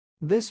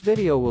This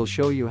video will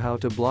show you how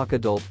to block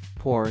adult,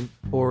 porn,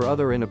 or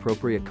other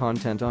inappropriate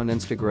content on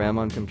Instagram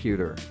on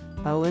computer.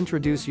 I'll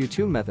introduce you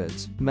two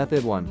methods.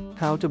 Method 1.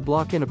 How to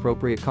block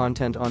inappropriate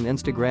content on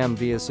Instagram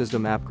via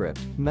Cisdem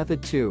AppCrypt.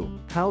 Method 2.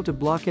 How to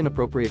block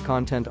inappropriate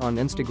content on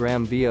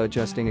Instagram via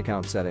adjusting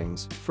account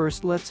settings.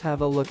 First, let's have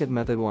a look at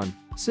Method 1.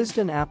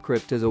 Cisdem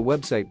AppCrypt is a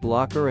website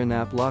blocker and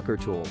app blocker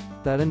tool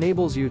that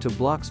enables you to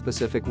block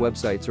specific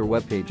websites or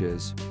web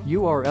pages,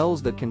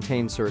 URLs that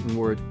contain certain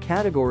word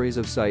categories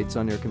of sites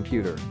on your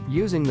computer.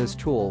 Using this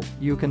tool,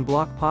 you can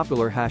block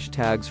popular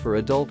hashtags for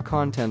adult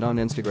content on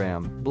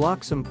Instagram,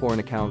 block some porn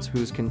accounts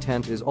whose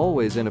content is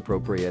always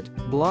inappropriate,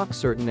 block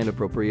certain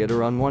inappropriate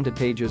or unwanted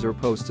pages or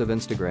posts of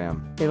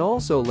Instagram. It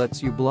also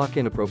lets you block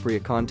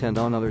inappropriate content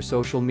on other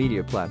social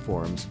media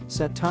platforms,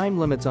 set time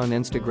limits on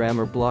Instagram,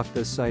 or block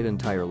this site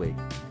entirely.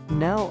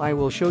 Now I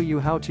will show you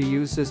how to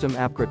use Cisdem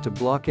AppCrypt to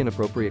block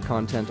inappropriate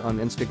content on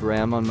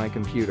Instagram on my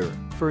computer.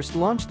 First,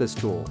 launch this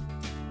tool.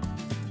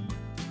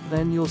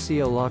 Then you'll see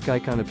a lock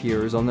icon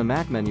appears on the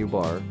Mac menu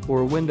bar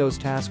or Windows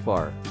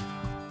taskbar.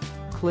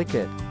 Click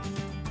it.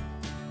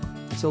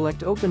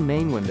 Select Open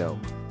Main Window.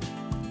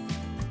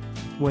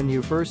 When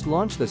you first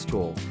launch this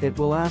tool, it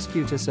will ask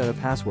you to set a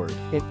password.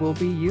 It will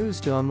be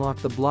used to unlock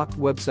the blocked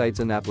websites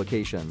and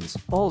applications.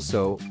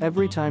 Also,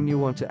 every time you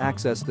want to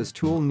access this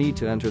tool, need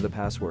to enter the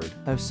password.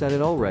 I've set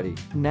it already.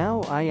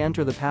 Now I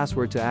enter the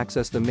password to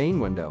access the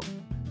main window.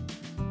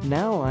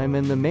 Now I'm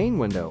in the main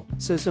window.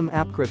 Cisdem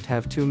AppCrypt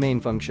have two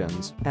main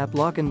functions, App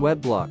Lock and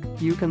Web Block.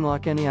 You can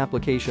lock any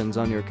applications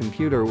on your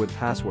computer with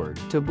password.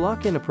 To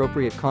block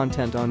inappropriate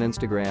content on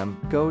Instagram,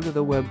 go to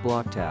the Web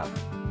Block tab.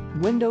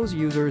 Windows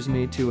users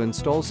need to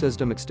install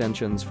Cisdem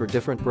extensions for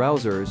different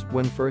browsers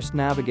when first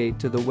navigate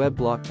to the Web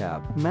Block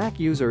tab. Mac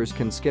users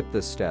can skip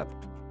this step.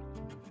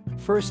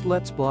 First,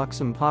 let's block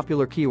some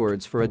popular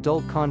keywords for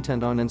adult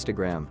content on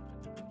Instagram.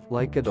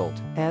 Like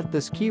adult. Add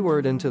this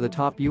keyword into the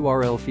top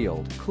URL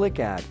field. Click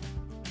Add.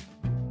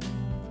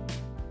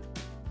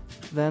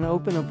 Then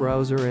open a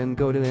browser and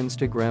go to the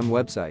Instagram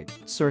website.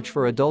 Search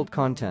for adult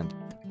content.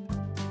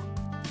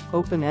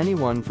 Open any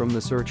one from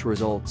the search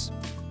results.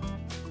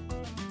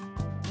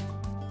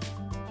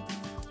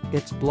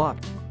 It's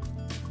blocked.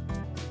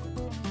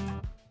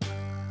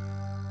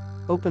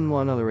 Open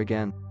one other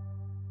again.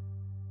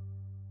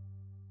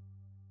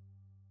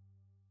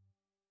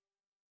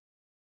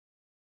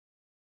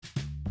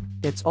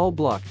 It's all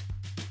blocked.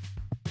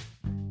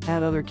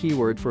 Add other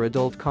keyword for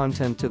adult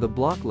content to the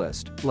block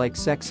list, like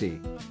sexy.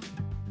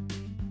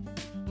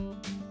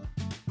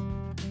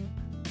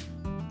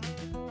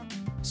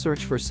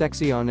 Search for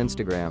sexy on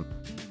Instagram.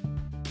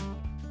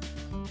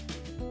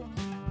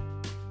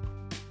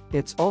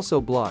 It's also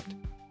blocked.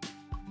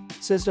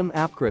 Cisdem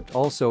AppCrypt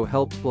also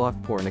helps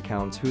block porn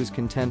accounts whose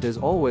content is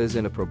always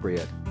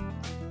inappropriate.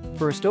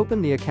 First,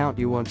 open the account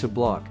you want to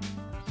block.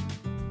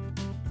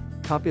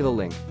 Copy the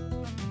link.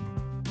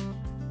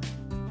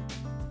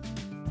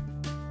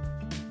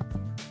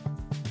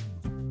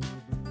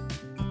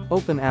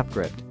 Open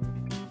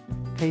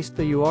AppCrypt. Paste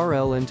the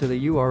URL into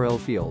the URL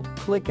field.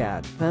 Click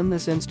Add. Then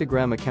this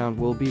Instagram account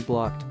will be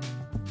blocked.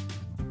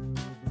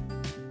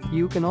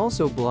 You can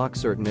also block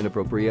certain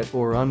inappropriate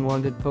or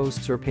unwanted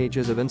posts or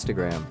pages of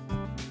Instagram.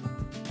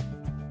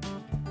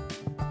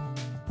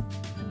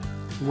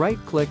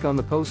 Right-click on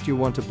the post you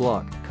want to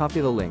block, copy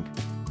the link.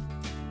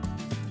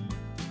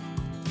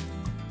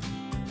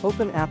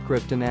 Open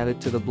AppCrypt and add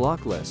it to the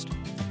block list.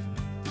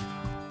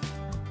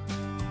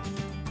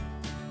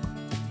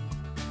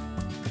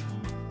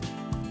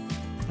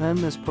 Then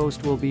this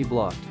post will be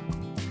blocked.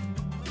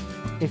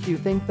 If you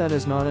think that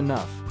is not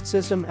enough,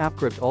 Cisdem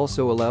AppCrypt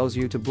also allows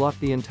you to block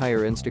the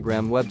entire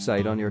Instagram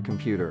website on your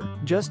computer.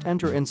 Just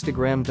enter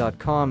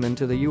instagram.com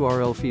into the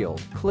URL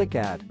field. Click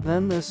Add.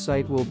 Then this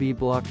site will be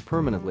blocked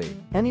permanently.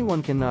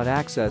 Anyone cannot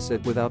access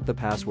it without the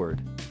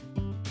password.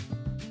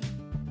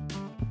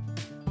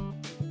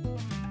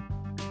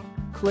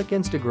 Click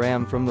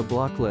Instagram from the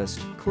block list.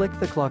 Click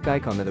the clock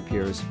icon that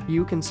appears.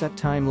 You can set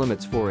time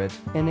limits for it.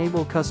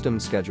 Enable custom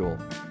schedule.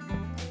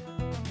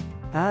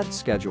 Add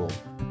schedule.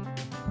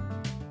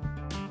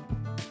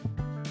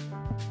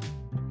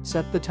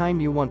 Set the time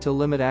you want to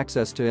limit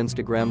access to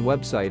Instagram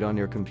website on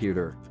your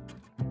computer.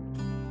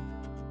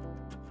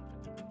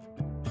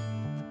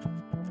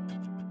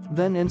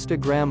 Then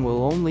Instagram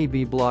will only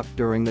be blocked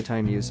during the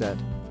time you set.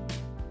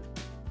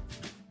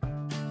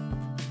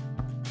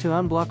 To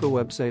unblock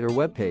a website or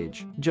web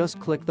page, just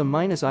click the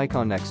minus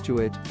icon next to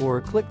it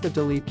or click the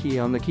delete key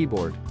on the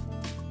keyboard.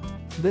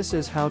 This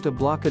is how to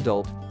block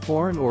adult,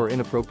 porn or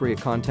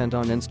inappropriate content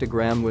on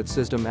Instagram with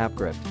Cisdem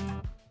AppCrypt.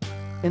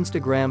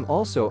 Instagram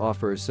also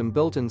offers some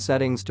built-in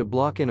settings to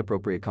block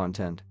inappropriate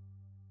content.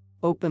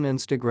 Open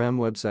Instagram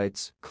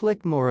websites,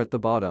 click More at the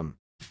bottom.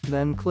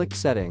 Then click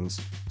Settings.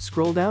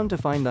 Scroll down to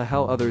find the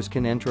How Others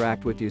Can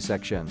Interact with You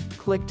section.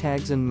 Click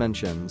Tags and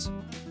Mentions.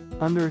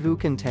 Under Who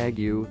Can Tag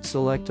You,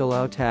 select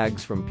Allow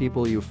tags from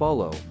people you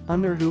follow.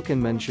 Under Who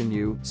Can Mention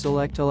You,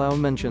 select Allow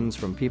mentions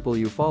from people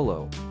you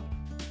follow.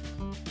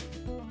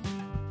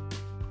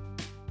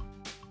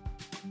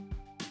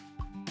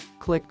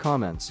 Click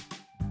Comments.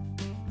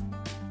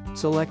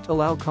 Select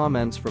Allow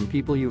comments from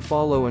people you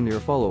follow and your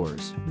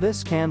followers.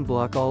 This can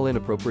block all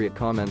inappropriate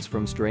comments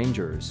from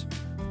strangers.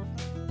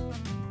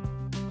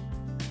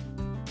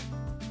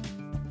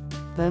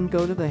 Then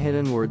go to the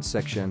Hidden Words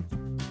section.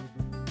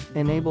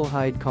 Enable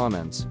Hide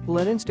Comments.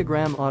 Let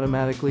Instagram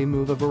automatically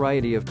move a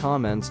variety of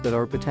comments that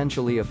are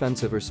potentially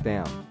offensive or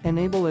spam.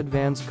 Enable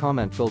Advanced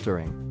Comment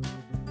Filtering.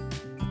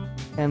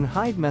 And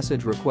hide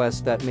message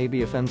requests that may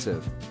be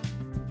offensive.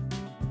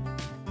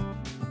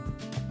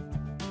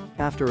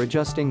 After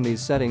adjusting these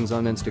settings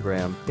on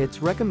Instagram,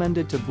 it's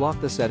recommended to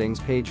block the settings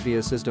page via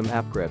Cisdem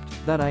AppCrypt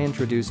that I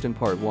introduced in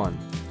part 1.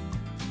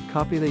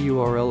 Copy the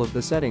URL of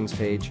the settings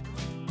page.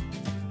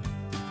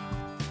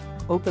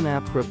 Open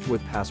AppCrypt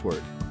with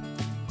password.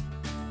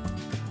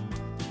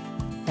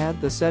 Add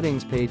the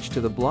settings page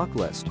to the block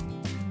list.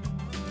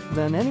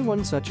 Then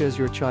anyone such as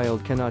your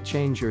child cannot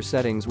change your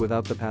settings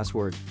without the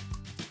password.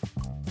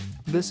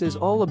 This is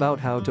all about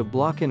how to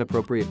block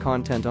inappropriate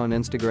content on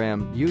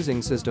Instagram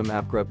using Cisdem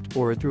AppCrypt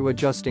or through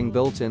adjusting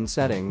built-in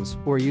settings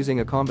or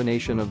using a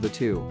combination of the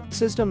two.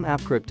 Cisdem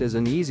AppCrypt is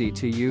an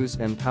easy-to-use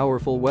and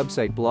powerful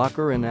website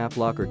blocker and app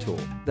blocker tool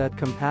that's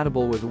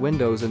compatible with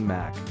Windows and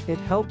Mac. It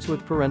helps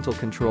with parental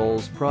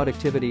controls,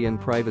 productivity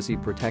and privacy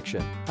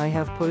protection. I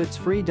have put its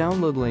free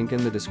download link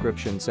in the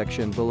description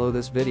section below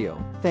this video.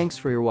 Thanks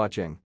for your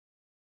watching.